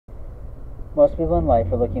Most people in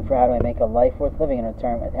life are looking for how do I make a life worth living in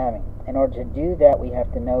retirement having. In order to do that, we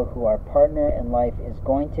have to know who our partner in life is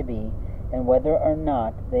going to be and whether or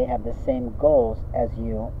not they have the same goals as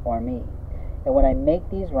you or me. And when I make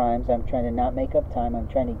these rhymes, I'm trying to not make up time. I'm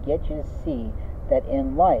trying to get you to see that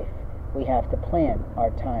in life, we have to plan our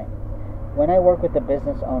time. When I work with a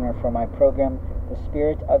business owner for my program, The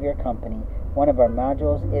Spirit of Your Company, one of our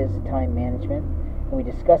modules is time management, and we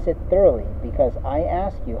discuss it thoroughly because I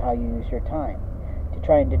ask you how you use your time to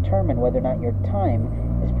try and determine whether or not your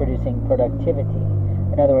time is producing productivity.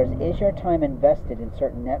 In other words, is your time invested in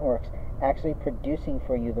certain networks actually producing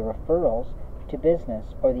for you the referrals to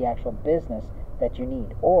business or the actual business that you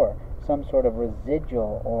need, or some sort of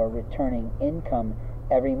residual or returning income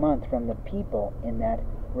every month from the people in that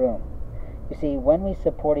room? You see, when we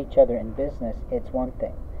support each other in business, it's one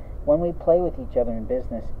thing. When we play with each other in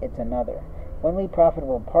business, it's another. When we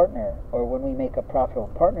profitable partner, or when we make a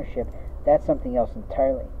profitable partnership, that's something else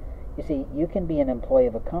entirely. You see, you can be an employee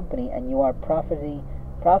of a company and you are profiting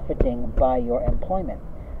by your employment.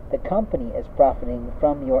 The company is profiting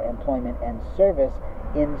from your employment and service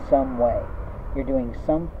in some way. You're doing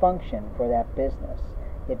some function for that business.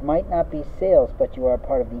 It might not be sales, but you are a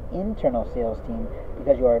part of the internal sales team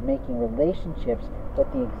because you are making relationships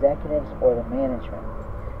with the executives or the management.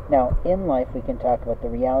 Now, in life, we can talk about the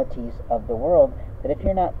realities of the world, that if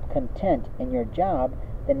you're not content in your job,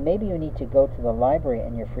 then maybe you need to go to the library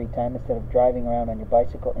in your free time instead of driving around on your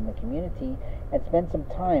bicycle in the community, and spend some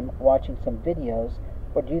time watching some videos,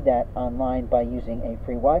 or do that online by using a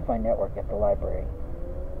free Wi-Fi network at the library,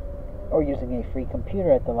 or using a free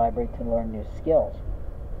computer at the library to learn new skills.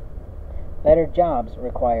 Better jobs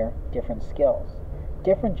require different skills.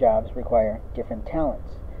 Different jobs require different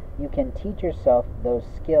talents. You can teach yourself those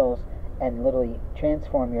skills and literally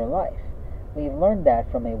transform your life. We've learned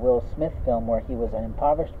that from a Will Smith film where he was an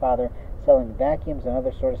impoverished father selling vacuums and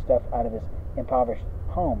other sort of stuff out of his impoverished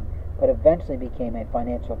home, but eventually became a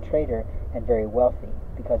financial trader and very wealthy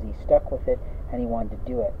because he stuck with it and he wanted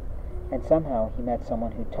to do it. And somehow he met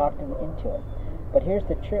someone who talked him into it. But here's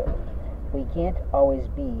the truth. We can't always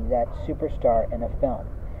be that superstar in a film.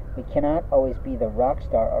 We cannot always be the rock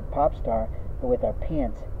star or pop star with our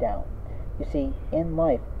pants down. You see, in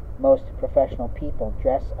life, most professional people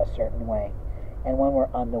dress a certain way. And when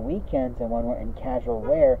we're on the weekends and when we're in casual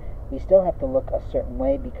wear, we still have to look a certain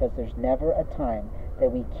way because there's never a time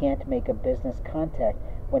that we can't make a business contact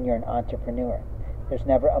when you're an entrepreneur. There's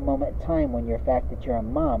never a moment in time when your fact that you're a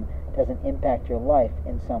mom doesn't impact your life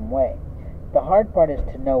in some way. The hard part is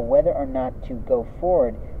to know whether or not to go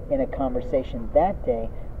forward in a conversation that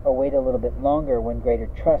day or wait a little bit longer when greater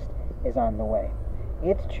trust is on the way.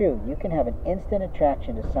 It's true, you can have an instant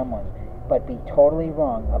attraction to someone, but be totally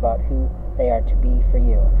wrong about who they are to be for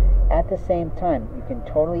you. At the same time, you can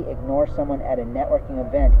totally ignore someone at a networking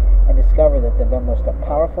event and discover that they're the most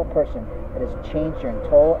powerful person that has changed your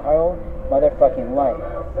entire motherfucking life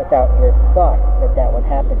without your thought that that would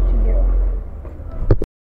happen to you.